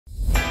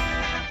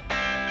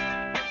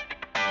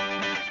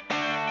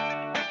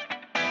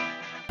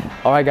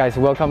Alright guys,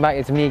 welcome back.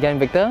 It's me again,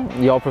 Victor,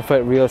 your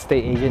preferred real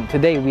estate agent.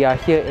 Today we are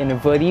here in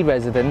Verde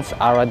Residence,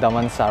 Ara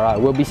Damansara.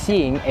 We'll be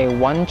seeing a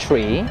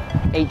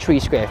 1-3, 83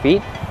 square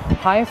feet,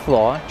 high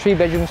floor, 3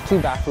 bedrooms,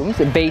 2 bathrooms,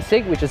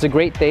 basic, which is a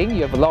great thing.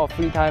 You have a lot of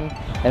free time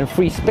and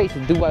free space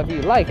to do whatever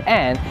you like,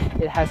 and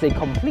it has a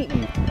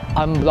completely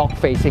unblocked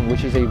facing,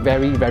 which is a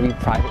very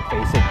private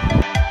facing.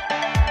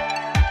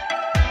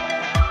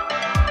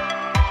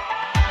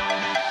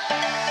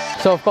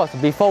 So of course,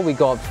 before we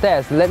go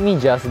upstairs, let me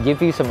just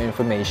give you some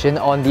information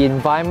on the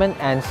environment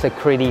and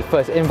security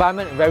first.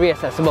 Environment, very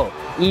accessible.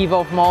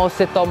 Evolve Mall,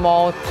 Sitor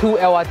Mall, 2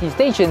 LRT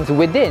stations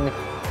within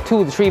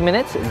 2 to 3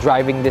 minutes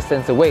driving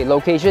distance away.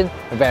 Location,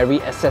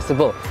 very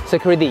accessible.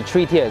 Security,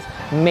 3 tiers.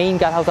 Main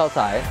guardhouse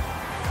outside,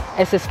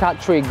 SS card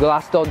 3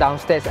 glass door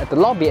downstairs at the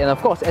lobby, and of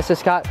course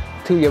SS card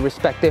to your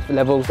respective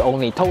levels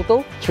only.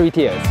 Total, 3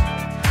 tiers.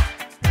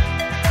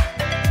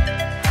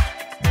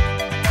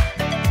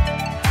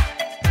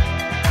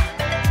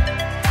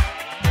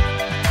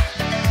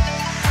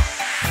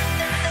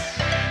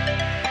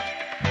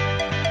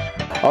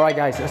 Alright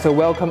guys, so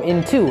welcome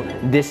into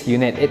this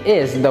unit. It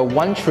is the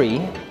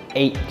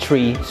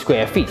 1383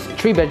 square feet,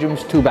 3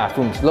 bedrooms, 2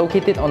 bathrooms,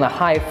 located on a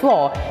high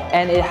floor,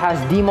 and it has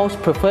the most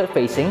preferred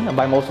facing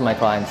by most of my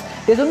clients.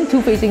 There's only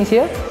 2 facings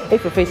here.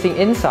 If you're facing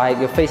inside,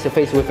 you're face to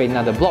face with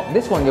another block.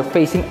 This one, you're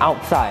facing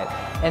outside,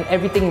 and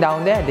everything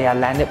down there, they are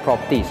landed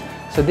properties.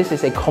 So this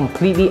is a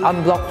completely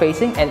unblocked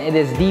facing, and it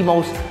is the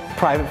most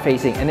private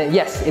facing. And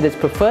yes, it is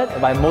preferred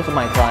by most of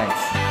my clients.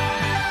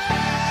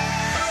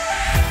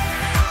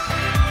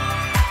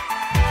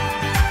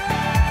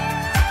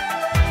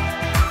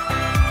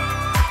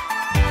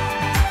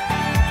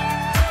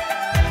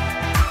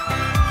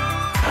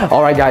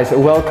 Alright guys,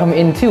 welcome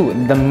into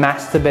the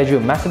master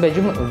bedroom. Master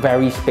bedroom,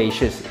 very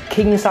spacious.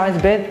 King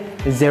size bed,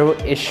 0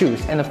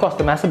 issues. And of course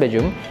the master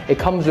bedroom, it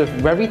comes with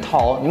very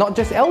tall, not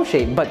just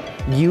L-shaped, but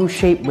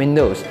U-shaped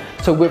windows.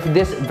 So with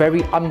this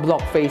very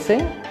unblocked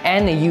facing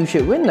and a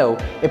U-shaped window,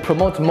 it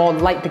promotes more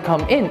light to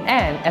come in,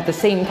 and at the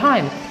same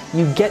time,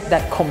 you get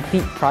that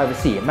complete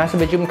privacy. Master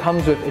bedroom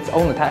comes with its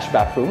own attached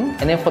bathroom,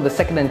 and then for the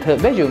second and third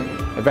bedroom,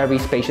 very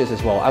spacious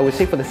as well. I would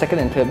say for the second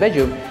and third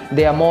bedroom,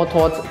 they are more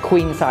towards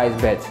queen size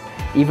beds.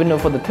 Even though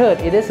for the third,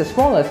 it is the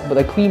smallest, but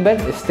the queen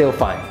bed is still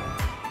fine.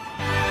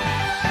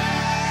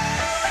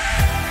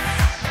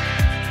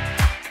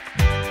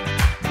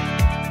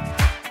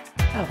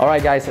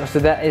 Alright guys, so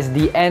that is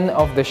the end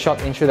of the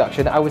short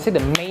introduction. I would say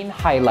the main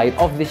highlight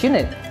of this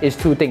unit is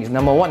 2 things.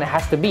 Number 1, it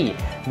has to be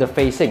the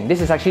facing.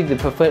 This is actually the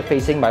preferred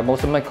facing by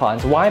most of my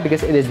clients. Why?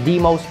 Because it is the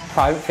most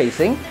private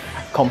facing,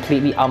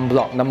 completely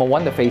unblocked. Number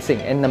 1, the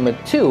facing. And number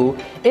 2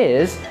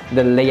 is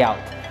the layout.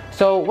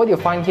 So what you'll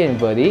find here in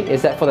Verde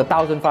is that for the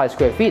 1005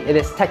 square feet, it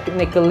is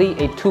technically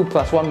a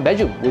 2+1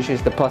 bedroom, which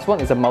is the +1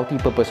 is a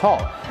multi-purpose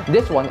hall.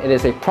 This one, it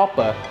is a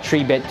proper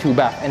 3-bed,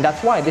 2-bath, and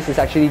that's why this is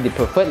actually the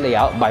preferred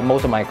layout by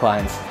most of my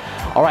clients.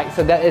 Alright,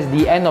 so that is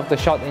the end of the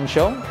short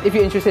intro. If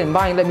you're interested in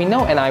buying, let me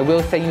know and I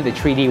will send you the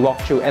 3D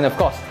walkthrough. And of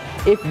course,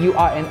 if you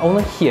are an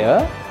owner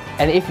here,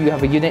 and if you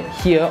have a unit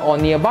here or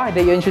nearby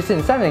that you're interested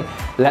in selling,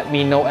 let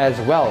me know as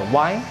well.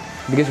 Why?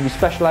 Because we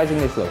specialize in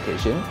this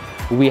location.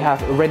 We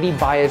have ready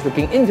buyers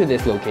looking into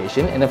this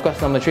location, and of course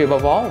number 3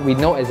 above all, we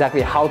know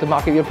exactly how to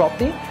market your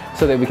property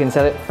so that we can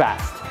sell it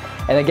fast.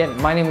 And again,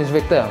 my name is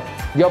Victor,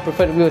 your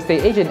preferred real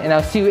estate agent, and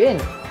I'll see you in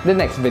the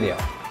next video.